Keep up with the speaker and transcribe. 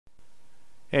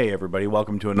Hey everybody,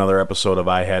 welcome to another episode of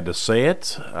I Had to Say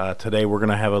It. Today we're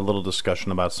going to have a little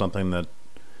discussion about something that,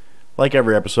 like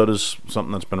every episode, is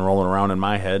something that's been rolling around in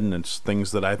my head, and it's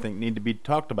things that I think need to be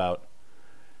talked about.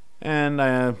 And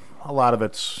a lot of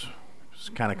it's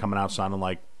kind of coming out sounding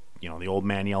like, the old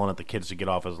man yelling at the kids to get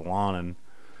off his lawn and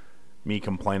me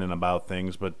complaining about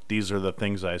things, but these are the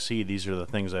things I see. These are the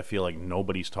things I feel like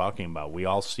nobody's talking about. We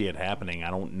all see it happening. I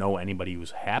don't know anybody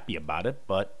who's happy about it,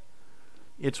 but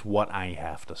it's what I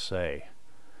have to say.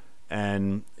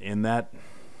 And in that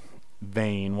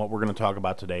vein, what we're going to talk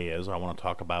about today is I want to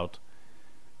talk about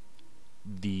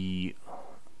the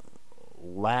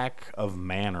lack of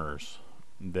manners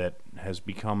that has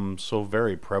become so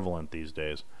very prevalent these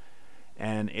days.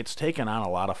 And it's taken on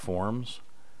a lot of forms.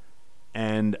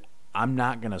 And I'm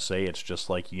not going to say it's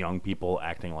just like young people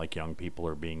acting like young people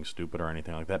or being stupid or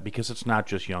anything like that, because it's not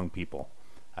just young people.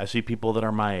 I see people that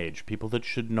are my age, people that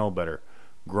should know better.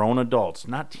 Grown adults,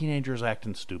 not teenagers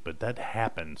acting stupid. That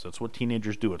happens. That's what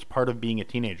teenagers do. It's part of being a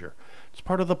teenager. It's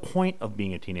part of the point of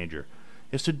being a teenager,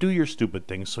 is to do your stupid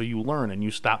things so you learn and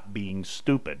you stop being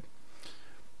stupid.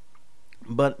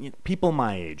 But people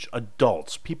my age,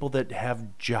 adults, people that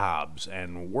have jobs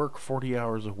and work 40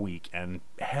 hours a week and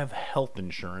have health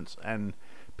insurance and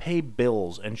pay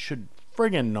bills and should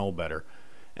friggin' know better.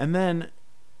 And then,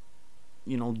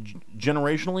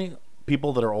 generationally,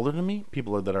 people that are older than me,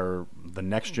 people that are the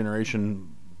next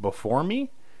generation before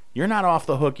me, you're not off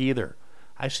the hook either.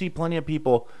 I see plenty of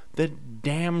people that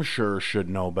damn sure should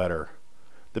know better.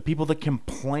 The people that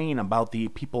complain about the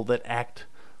people that act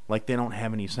like they don't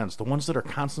have any sense. The ones that are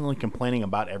constantly complaining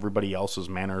about everybody else's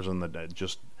manners and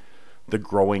the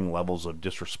growing levels of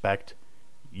disrespect,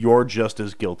 you're just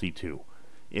as guilty too.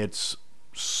 It's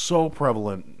so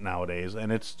prevalent nowadays,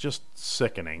 and it's just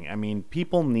sickening. I mean,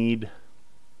 people need...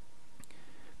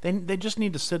 They just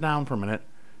need to sit down for a minute,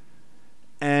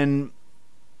 and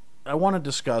I want to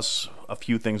discuss a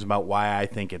few things about why I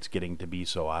think it's getting to be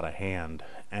so out of hand.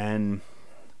 And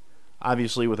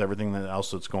obviously, with everything else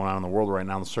that's going on in the world right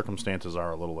now, the circumstances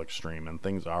are a little extreme, and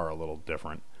things are a little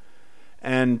different.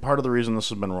 And part of the reason this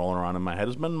has been rolling around in my head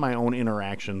has been my own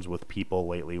interactions with people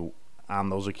lately on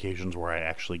those occasions where I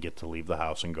actually get to leave the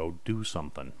house and go do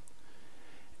something.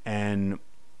 And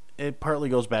it partly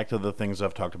goes back to the things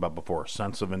I've talked about before,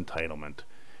 sense of entitlement.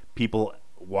 People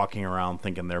walking around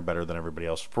thinking they're better than everybody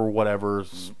else for whatever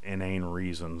inane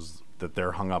reasons that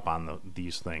they're hung up on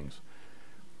these things.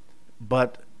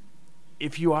 But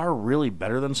if you are really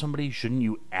better than somebody, shouldn't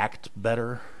you act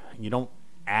better? You don't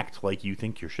act like you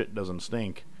think your shit doesn't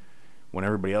stink when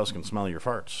everybody else can smell your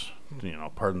farts.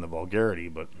 Pardon the vulgarity,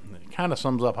 but it kind of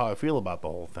sums up how I feel about the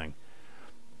whole thing.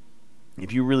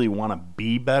 If you really want to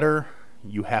be better,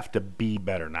 you have to be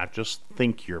better, not just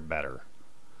think you're better.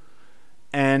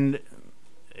 And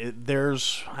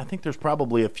I think there's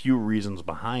probably a few reasons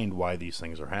behind why these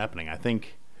things are happening. I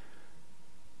think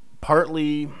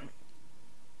partly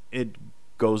it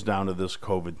goes down to this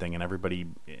COVID thing and everybody,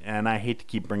 and I hate to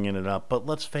keep bringing it up, but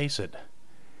let's face it,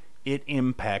 it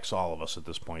impacts all of us at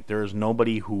this point. There is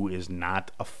nobody who is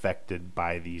not affected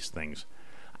by these things.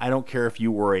 I don't care if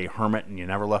you were a hermit and you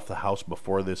never left the house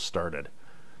before this started.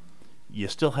 You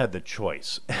still had the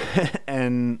choice.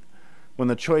 And when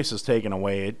the choice is taken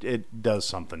away, it does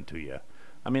something to you.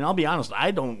 I mean, I'll be honest,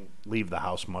 I don't leave the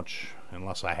house much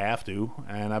unless I have to,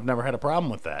 and I've never had a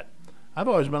problem with that. I've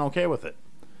always been okay with it.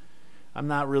 I'm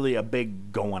not really a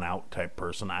big going out type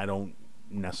person. I don't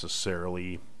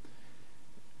necessarily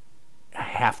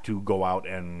have to go out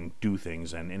and do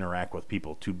things and interact with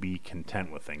people to be content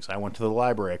with things. I went to the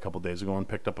library a couple days ago and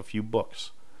picked up a few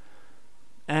books.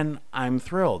 And I'm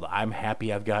thrilled. I'm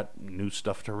happy I've got new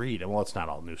stuff to read. Well, it's not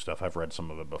all new stuff. I've read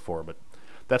some of it before, but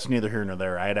that's neither here nor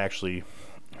there. I had actually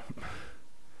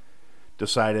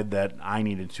decided that I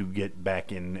needed to get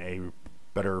back in a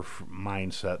better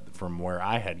mindset from where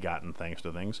I had gotten thanks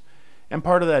to things. And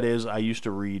part of that is I used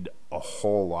to read a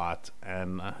whole lot,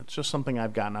 and it's just something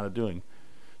I've gotten out of doing.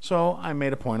 So I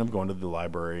made a point of going to the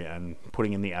library and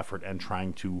putting in the effort and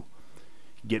trying to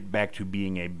get back to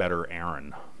being a better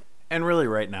Aaron. And really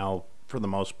right now, for the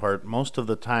most part, most of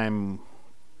the time,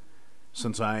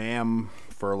 since I am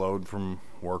furloughed from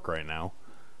work right now,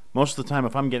 most of the time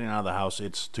if I'm getting out of the house,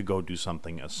 it's to go do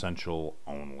something essential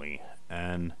only.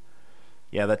 And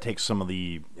yeah, that takes some of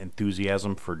the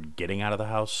enthusiasm for getting out of the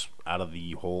house, out of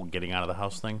the whole getting out of the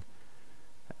house thing.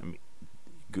 I mean,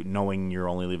 knowing you're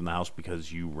only leaving the house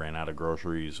because you ran out of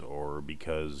groceries or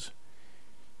because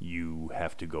you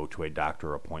have to go to a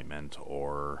doctor appointment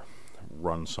or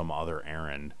run some other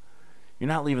errand. You're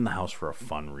not leaving the house for a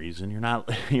fun reason. You're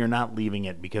not leaving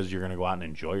it because you're going to go out and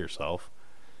enjoy yourself.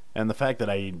 And the fact that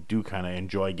I do kind of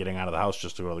enjoy getting out of the house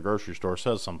just to go to the grocery store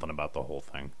says something about the whole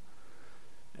thing.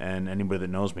 And anybody that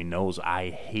knows me knows I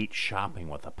hate shopping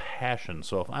with a passion.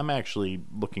 So if I'm actually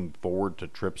looking forward to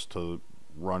trips to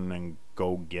run and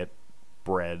go get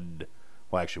bread,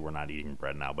 well, actually, we're not eating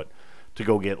bread now, but to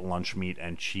go get lunch meat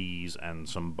and cheese and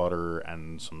some butter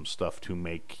and some stuff to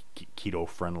make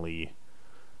keto-friendly,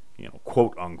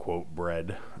 quote-unquote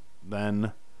bread,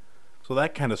 then, so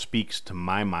that kind of speaks to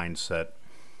my mindset,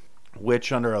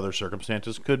 which under other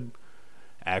circumstances could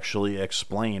actually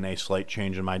explain a slight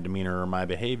change in my demeanor or my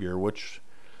behavior, which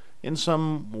in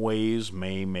some ways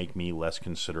may make me less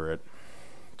considerate,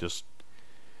 just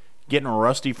getting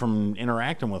rusty from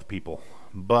interacting with people.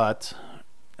 But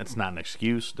it's not an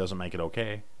excuse, doesn't make it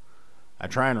okay. I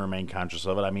try and remain conscious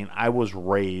of it. I mean, I was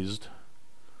raised,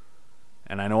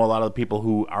 and I know a lot of the people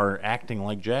who are acting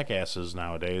like jackasses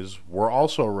nowadays were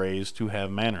also raised to have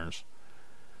manners.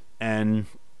 And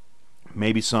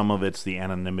maybe some of it's the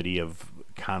anonymity of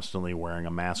constantly wearing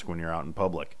a mask when you're out in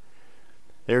public.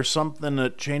 There's something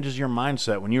that changes your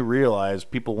mindset when you realize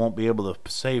people won't be able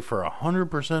to say for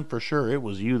 100% for sure it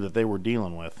was you that they were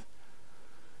dealing with.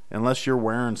 Unless you're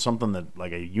wearing something that,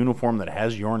 like a uniform that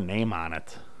has your name on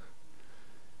it.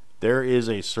 There is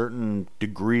a certain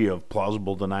degree of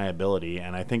plausible deniability,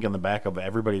 and I think in the back of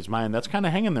everybody's mind, that's kind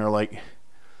of hanging there like,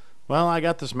 well, I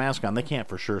got this mask on. They can't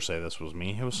for sure say this was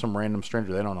me. It was some random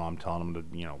stranger. They don't know I'm telling them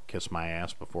to, kiss my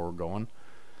ass before going.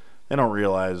 They don't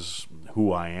realize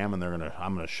who I am, and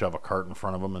I'm gonna shove a cart in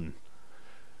front of them and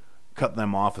cut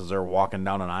them off as they're walking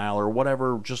down an aisle or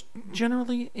whatever. Just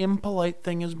generally impolite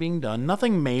thing is being done.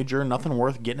 Nothing major, nothing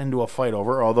worth getting into a fight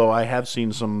over, although I have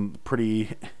seen some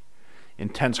pretty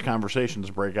intense conversations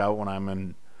break out when I'm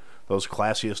in those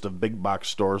classiest of big box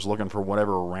stores looking for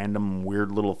whatever random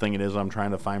weird little thing it is I'm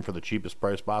trying to find for the cheapest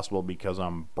price possible because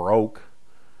I'm broke.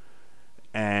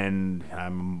 And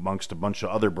I'm amongst a bunch of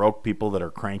other broke people that are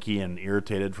cranky and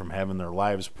irritated from having their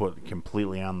lives put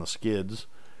completely on the skids.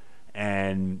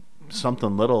 And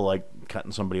something little like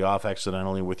cutting somebody off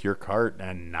accidentally with your cart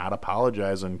and not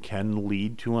apologizing can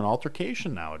lead to an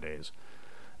altercation nowadays.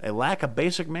 A lack of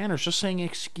basic manners, just saying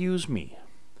excuse me.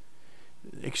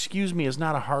 Excuse me is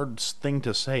not a hard thing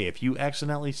to say. If you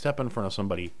accidentally step in front of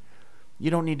somebody, you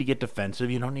don't need to get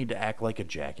defensive. You don't need to act like a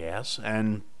jackass.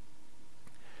 And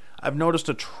I've noticed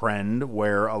a trend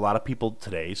where a lot of people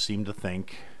today seem to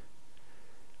think,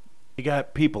 you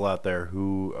got people out there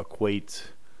who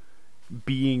equate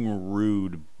being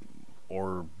rude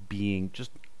or being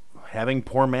just having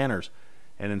poor manners,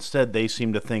 and instead they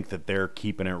seem to think that they're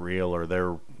keeping it real or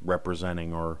they're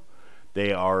representing or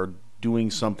they are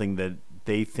doing something that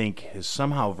they think is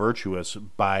somehow virtuous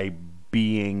by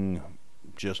being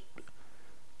just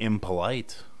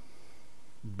impolite,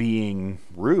 being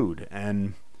rude.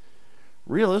 And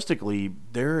realistically,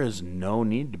 there is no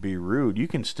need to be rude. You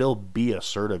can still be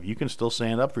assertive. You can still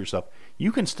stand up for yourself.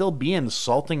 You can still be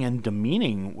insulting and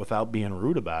demeaning without being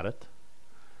rude about it.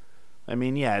 I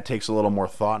mean, yeah, it takes a little more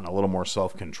thought and a little more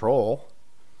self-control,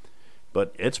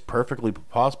 but it's perfectly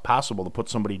possible to put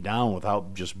somebody down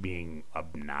without just being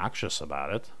obnoxious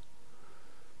about it.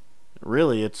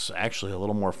 Really, it's actually a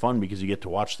little more fun because you get to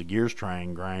watch the gears try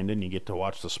and grind and you get to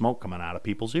watch the smoke coming out of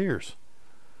people's ears.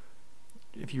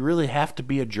 If you really have to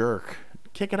be a jerk,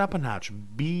 kick it up a notch.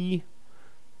 Be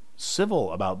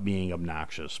civil about being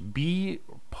obnoxious. Be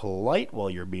polite while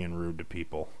you're being rude to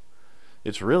people.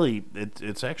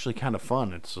 It's actually kind of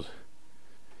fun. It's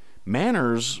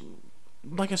manners,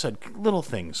 like I said, little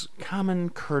things,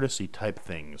 common courtesy type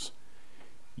things.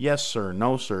 Yes, sir.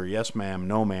 No, sir. Yes, ma'am.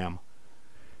 No, ma'am.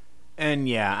 And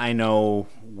yeah, I know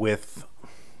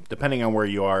depending on where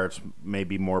you are, it's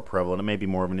maybe more prevalent. It may be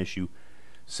more of an issue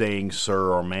saying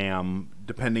sir or ma'am,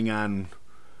 depending on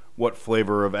what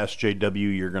flavor of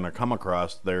SJW you're going to come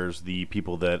across. There's the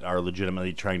people that are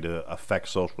legitimately trying to affect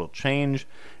social change,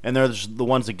 and there's the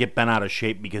ones that get bent out of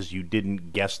shape because you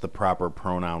didn't guess the proper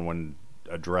pronoun when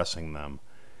addressing them.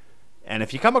 And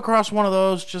if you come across one of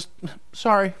those, just,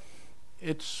 sorry.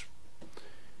 If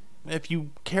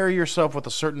you carry yourself with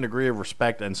a certain degree of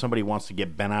respect and somebody wants to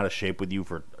get bent out of shape with you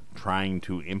for trying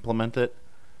to implement it,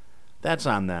 that's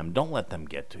on them. Don't let them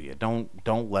get to you. Don't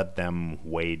let them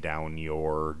weigh down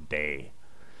your day.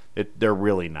 They're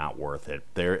really not worth it.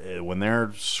 When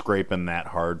they're scraping that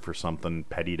hard for something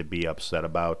petty to be upset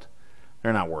about,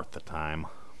 they're not worth the time.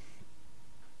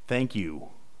 Thank you.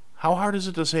 How hard is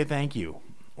it to say thank you?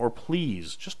 Or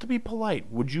please, just to be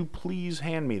polite, would you please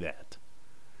hand me that?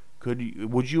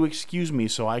 Would you excuse me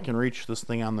so I can reach this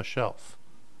thing on the shelf?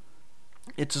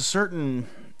 It's a certain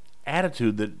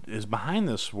attitude that is behind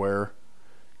this where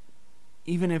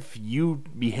even if you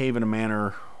behave in a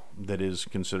manner that is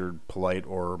considered polite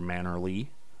or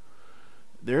mannerly,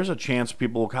 there's a chance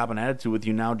people will cop an attitude with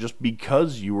you now just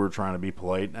because you were trying to be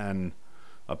polite, and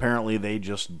apparently they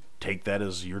just take that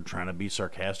as you're trying to be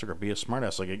sarcastic or be a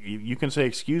smartass. Like, you can say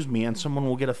excuse me and someone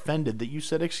will get offended that you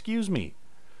said excuse me,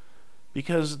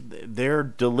 because they're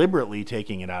deliberately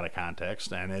taking it out of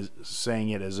context and is saying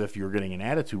it as if you're getting an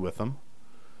attitude with them.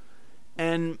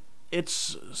 And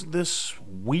it's this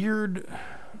weird,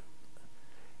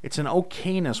 it's an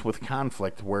okayness with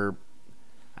conflict where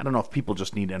I don't know if people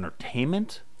just need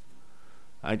entertainment.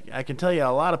 I can tell you a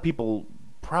lot of people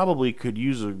probably could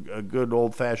use a good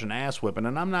old-fashioned ass whipping,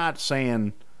 and I'm not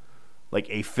saying like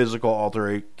a physical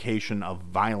altercation of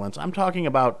violence. I'm talking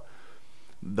about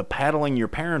the paddling your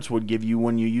parents would give you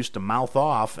when you used to mouth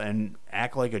off and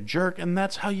act like a jerk, and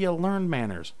that's how you learn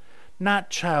manners.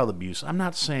 Not child abuse. I'm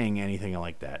not saying anything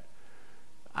like that.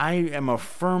 I am a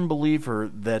firm believer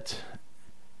that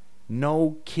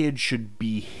no kid should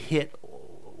be hit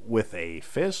with a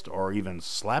fist or even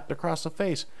slapped across the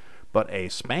face. But a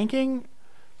spanking,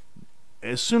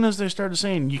 as soon as they started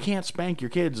saying you can't spank your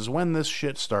kids, is when this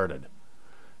shit started.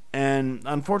 And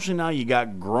unfortunately now you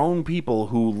got grown people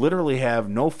who literally have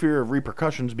no fear of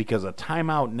repercussions because a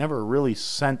timeout never really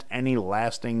sent any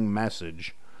lasting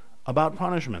message about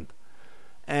punishment.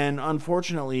 And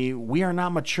unfortunately, we are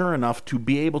not mature enough to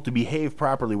be able to behave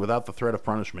properly without the threat of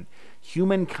punishment.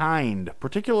 Humankind,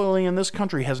 particularly in this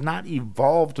country, has not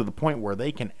evolved to the point where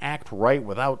they can act right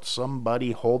without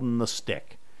somebody holding the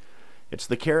stick. It's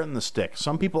the carrot and the stick.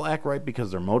 Some people act right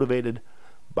because they're motivated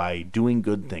by doing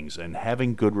good things and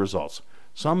having good results.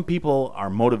 Some people are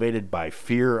motivated by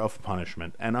fear of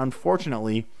punishment. And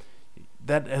unfortunately,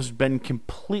 that has been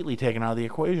completely taken out of the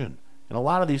equation in a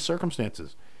lot of these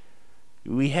circumstances.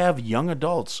 We have young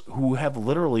adults who have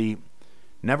literally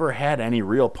never had any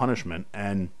real punishment.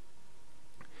 And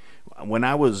when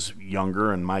I was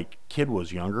younger and my kid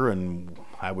was younger and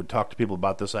I would talk to people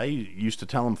about this, I used to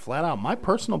tell them flat out, my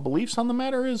personal beliefs on the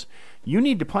matter is you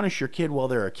need to punish your kid while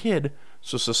they're a kid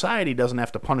so society doesn't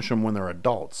have to punish them when they're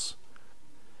adults.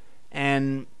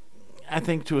 And I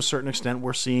think to a certain extent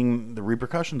we're seeing the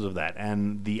repercussions of that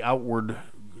and the outward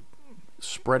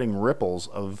spreading ripples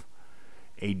of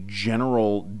a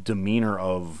general demeanor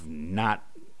of not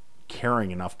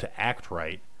caring enough to act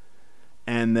right.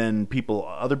 And then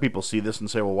other people see this and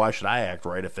say, well, why should I act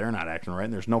right if they're not acting right?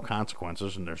 And there's no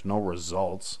consequences and there's no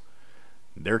results.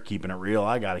 They're keeping it real.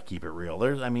 I got to keep it real.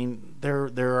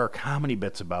 There are comedy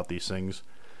bits about these things.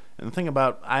 And the thing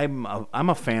about, I'm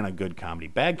a fan of good comedy.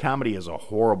 Bad comedy is a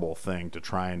horrible thing to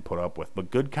try and put up with.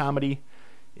 But good comedy,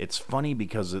 it's funny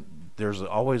because there's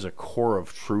always a core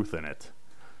of truth in it.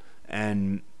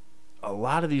 And a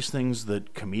lot of these things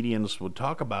that comedians would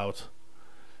talk about,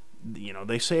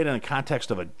 they say it in the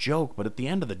context of a joke, but at the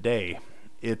end of the day,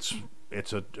 it's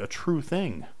a true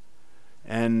thing.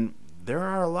 And there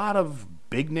are a lot of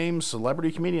big-name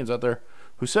celebrity comedians out there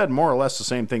who said more or less the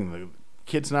same thing. The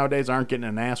kids nowadays aren't getting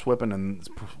an ass whipping, and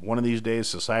one of these days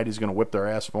society's going to whip their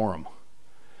ass for them.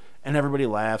 And everybody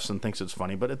laughs and thinks it's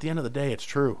funny, but at the end of the day, it's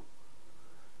true.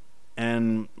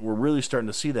 And we're really starting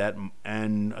to see that.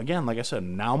 And again, like I said,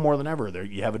 now more than ever,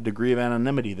 you have a degree of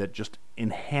anonymity that just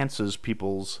enhances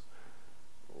people's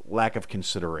lack of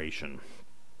consideration.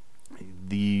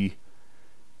 The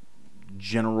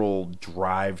general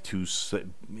drive to...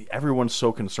 everyone's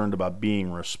so concerned about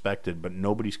being respected, but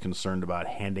nobody's concerned about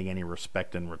handing any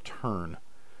respect in return.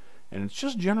 And it's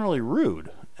just generally rude.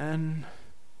 And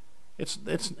it's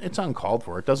uncalled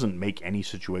for. It doesn't make any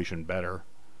situation better.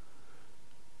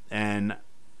 And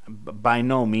by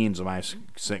no means am I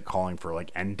calling for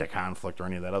like end to conflict or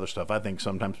any of that other stuff. I think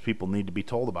sometimes people need to be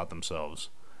told about themselves.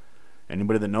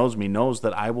 Anybody that knows me knows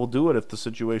that I will do it if the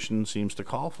situation seems to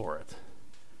call for it.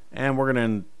 And we're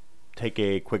going to take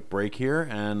a quick break here,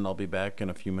 and I'll be back in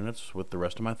a few minutes with the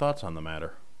rest of my thoughts on the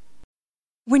matter.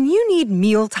 When you need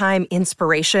mealtime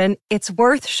inspiration, it's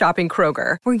worth shopping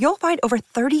Kroger, where you'll find over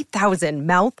 30,000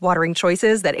 mouth-watering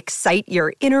choices that excite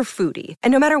your inner foodie.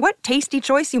 And no matter what tasty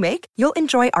choice you make, you'll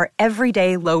enjoy our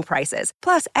everyday low prices,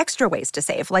 plus extra ways to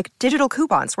save, like digital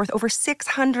coupons worth over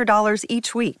 $600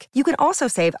 each week. You can also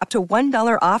save up to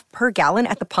 $1 off per gallon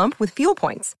at the pump with fuel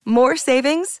points. More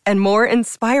savings and more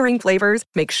inspiring flavors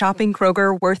make shopping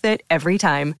Kroger worth it every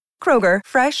time. Kroger,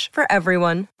 fresh for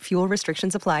everyone. Fuel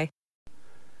restrictions apply.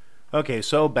 Okay,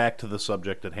 so back to the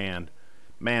subject at hand.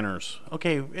 Manners.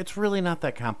 Okay, it's really not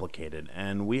that complicated,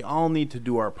 and we all need to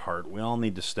do our part. We all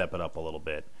need to step it up a little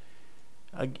bit.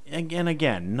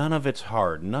 Again, none of it's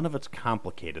hard. None of it's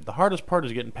complicated. The hardest part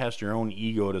is getting past your own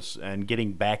ego and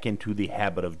getting back into the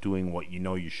habit of doing what you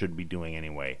know you should be doing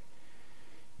anyway.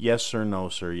 Yes, sir, no,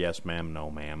 sir. Yes, ma'am, no,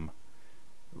 ma'am.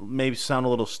 Maybe sound a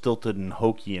little stilted and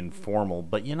hokey and formal,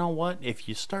 but you know what? If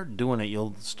you start doing it,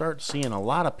 you'll start seeing a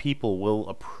lot of people will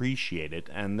appreciate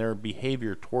it, and their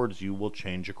behavior towards you will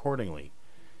change accordingly.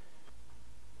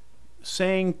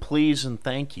 Saying please and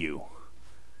thank you.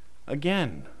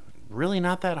 Again, really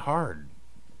not that hard.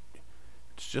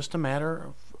 It's just a matter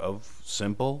of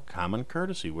simple, common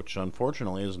courtesy, which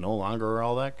unfortunately is no longer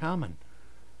all that common.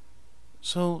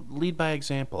 So lead by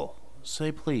example.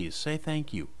 Say please, say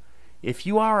thank you. If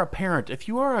you are a parent, if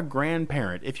you are a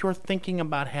grandparent, if you're thinking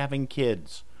about having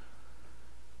kids,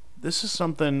 this is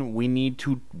something we need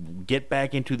to get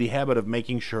back into the habit of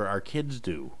making sure our kids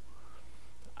do.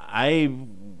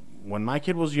 When my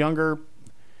kid was younger,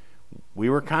 we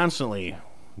were constantly,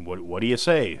 what do you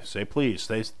say? Say please,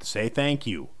 say thank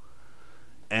you.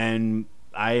 And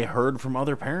I heard from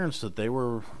other parents that they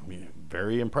were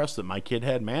very impressed that my kid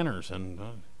had manners, and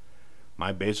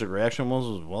my basic reaction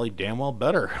was, well, he damn well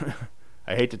better.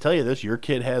 I hate to tell you this, your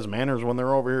kid has manners when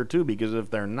they're over here too, because if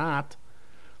they're not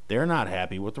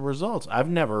happy with the results. I've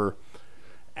never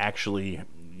actually,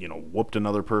 whooped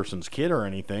another person's kid or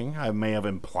anything. I may have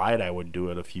implied I would do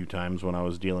it a few times when I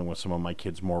was dealing with some of my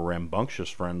kids' more rambunctious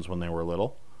friends when they were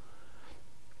little.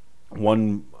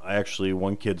 One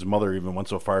kid's mother even went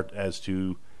so far as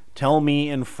to tell me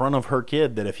in front of her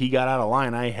kid that if he got out of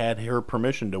line, I had her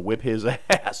permission to whip his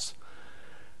ass.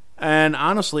 And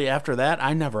honestly, after that,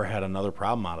 I never had another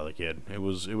problem out of the kid. It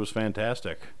was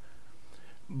fantastic.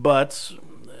 But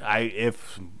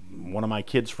if one of my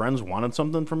kids' friends wanted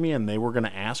something from me and they were going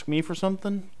to ask me for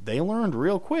something, they learned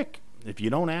real quick. If you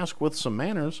don't ask with some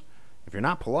manners, if you're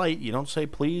not polite, you don't say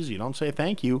please, you don't say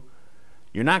thank you,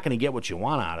 you're not going to get what you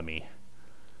want out of me.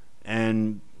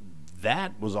 And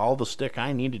that was all the stick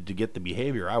I needed to get the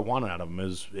behavior I wanted out of them.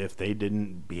 Is if they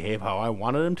didn't behave how I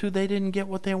wanted them to, they didn't get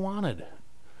what they wanted.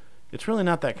 It's really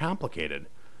not that complicated.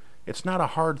 It's not a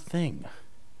hard thing.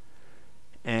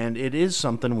 And it is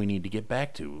something we need to get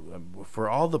back to. For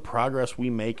all the progress we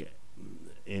make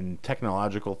in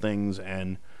technological things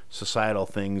and societal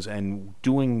things, and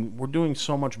we're doing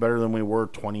so much better than we were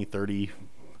 20, 30,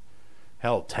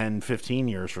 hell, 10, 15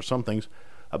 years for some things,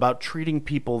 about treating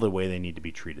people the way they need to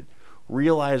be treated.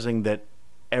 Realizing that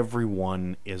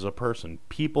everyone is a person.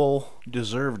 People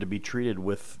deserve to be treated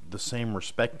with the same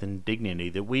respect and dignity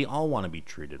that we all want to be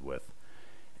treated with.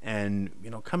 And,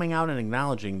 coming out and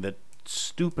acknowledging that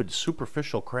stupid,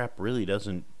 superficial crap really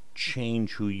doesn't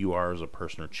change who you are as a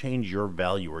person or change your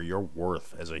value or your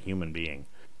worth as a human being.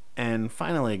 And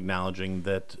finally acknowledging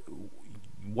that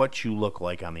what you look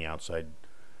like on the outside,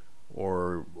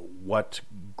 or what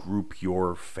group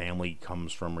your family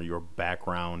comes from or your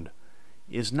background,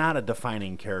 is not a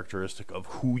defining characteristic of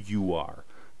who you are.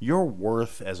 Your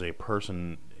worth as a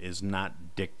person is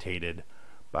not dictated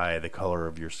by the color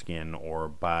of your skin or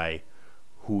by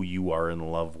who you are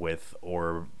in love with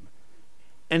or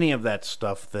any of that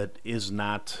stuff that is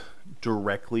not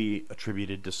directly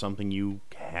attributed to something you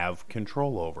have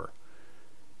control over.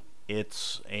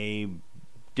 It's a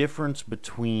difference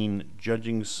between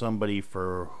judging somebody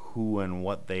for who and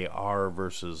what they are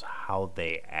versus how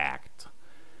they act.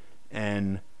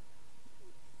 And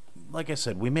like I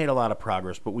said, we made a lot of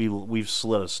progress, but we've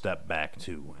slid a step back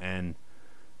too. And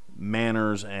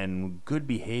manners and good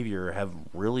behavior have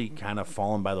really kind of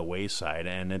fallen by the wayside,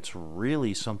 and it's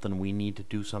really something we need to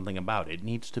do something about. It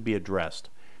needs to be addressed.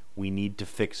 We need to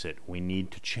fix it. We need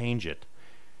to change it.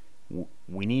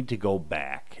 We need to go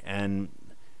back. And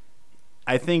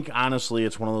I think, honestly,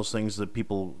 it's one of those things that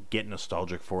people get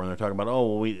nostalgic for, and they're talking about,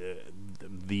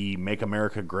 the Make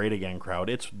America Great Again crowd.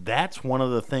 That's one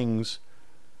of the things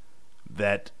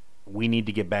that we need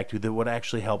to get back to that would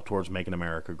actually help towards making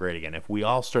America great again. If we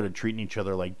all started treating each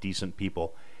other like decent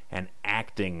people and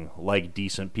acting like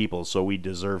decent people so we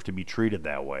deserve to be treated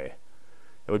that way,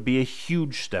 it would be a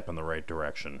huge step in the right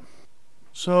direction.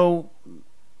 So,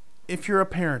 if you're a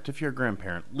parent, if you're a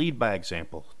grandparent, lead by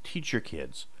example. Teach your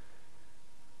kids.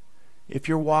 If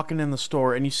you're walking in the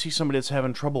store and you see somebody that's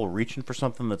having trouble reaching for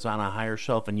something that's on a higher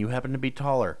shelf and you happen to be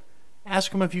taller,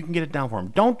 ask them if you can get it down for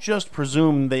them. Don't just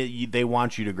presume they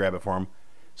want you to grab it for them.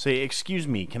 Say, excuse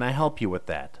me, can I help you with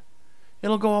that?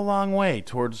 It'll go a long way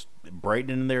towards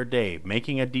brightening their day,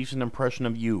 making a decent impression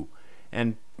of you,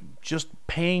 and just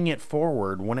paying it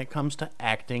forward when it comes to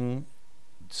acting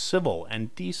civil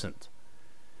and decent.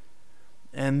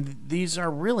 And these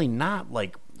are really not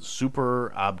like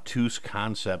super obtuse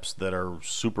concepts that are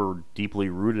super deeply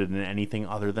rooted in anything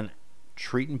other than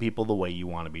treating people the way you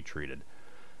want to be treated.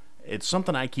 It's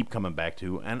something I keep coming back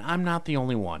to, and I'm not the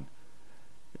only one.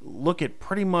 Look at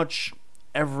pretty much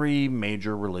every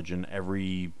major religion,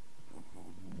 every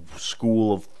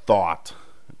school of thought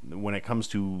when it comes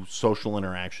to social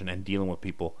interaction and dealing with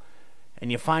people,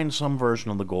 and you find some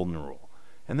version of the golden rule.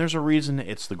 And there's a reason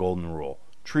it's the golden rule.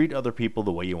 Treat other people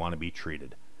the way you want to be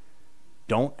treated.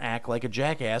 Don't act like a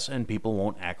jackass, and people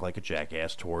won't act like a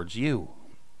jackass towards you.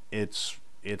 It's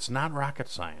not rocket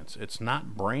science. It's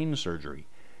not brain surgery.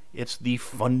 It's the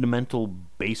fundamental,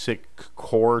 basic,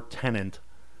 core tenet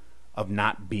of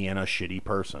not being a shitty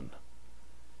person.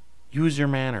 Use your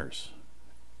manners.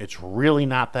 It's really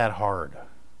not that hard.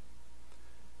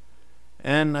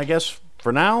 And I guess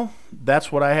for now,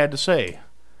 that's what I had to say.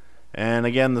 And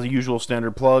again, the usual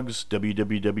standard plugs,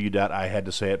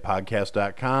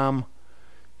 www.ihadtosayitpodcast.com.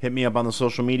 Hit me up on the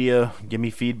social media, give me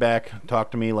feedback,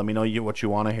 talk to me, let me know what you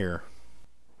want to hear.